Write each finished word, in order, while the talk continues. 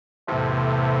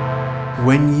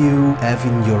When you have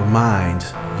in your mind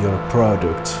your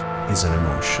product is an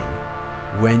emotion.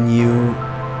 When you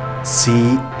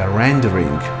see a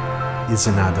rendering is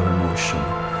another emotion.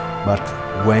 But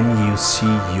when you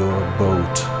see your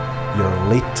boat, your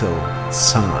little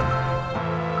son,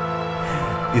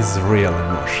 is real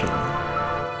emotion.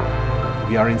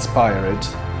 We are inspired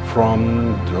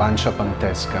from the Lancia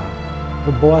Pantesca.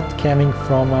 The boat coming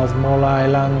from a small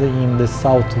island in the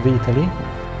south of Italy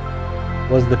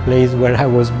was the place where I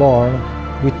was born.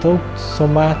 We talked so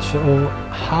much of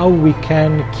how we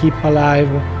can keep alive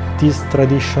this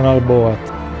traditional boat.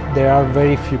 There are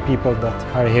very few people that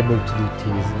are able to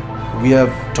do this. We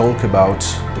have talked about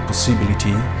the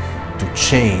possibility to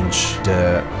change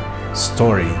the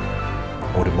story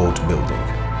of the boat building.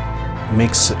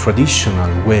 Mix a traditional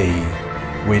way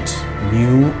with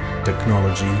new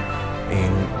technology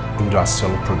in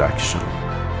industrial production.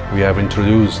 We have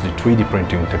introduced the 3D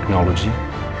printing technology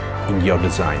in yacht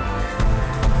design.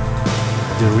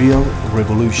 The real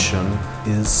revolution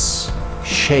is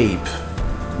shape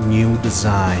new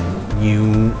design,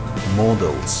 new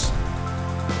models.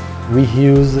 We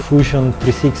use Fusion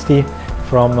 360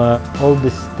 from all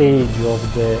the stage of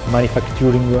the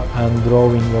manufacturing and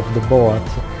drawing of the boat.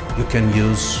 You can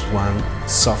use one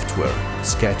software,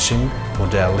 sketching,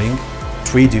 modeling,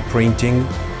 3D printing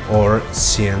or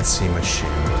CNC machine.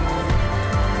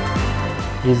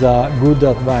 Is a good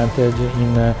advantage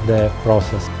in the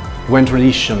process. When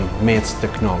tradition meets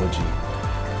technology,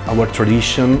 our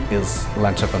tradition is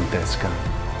Lancia Pantesca.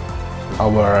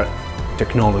 Our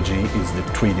technology is the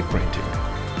 3D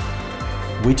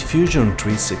printing. With Fusion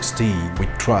 360, we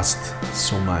trust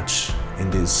so much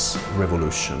in this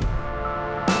revolution.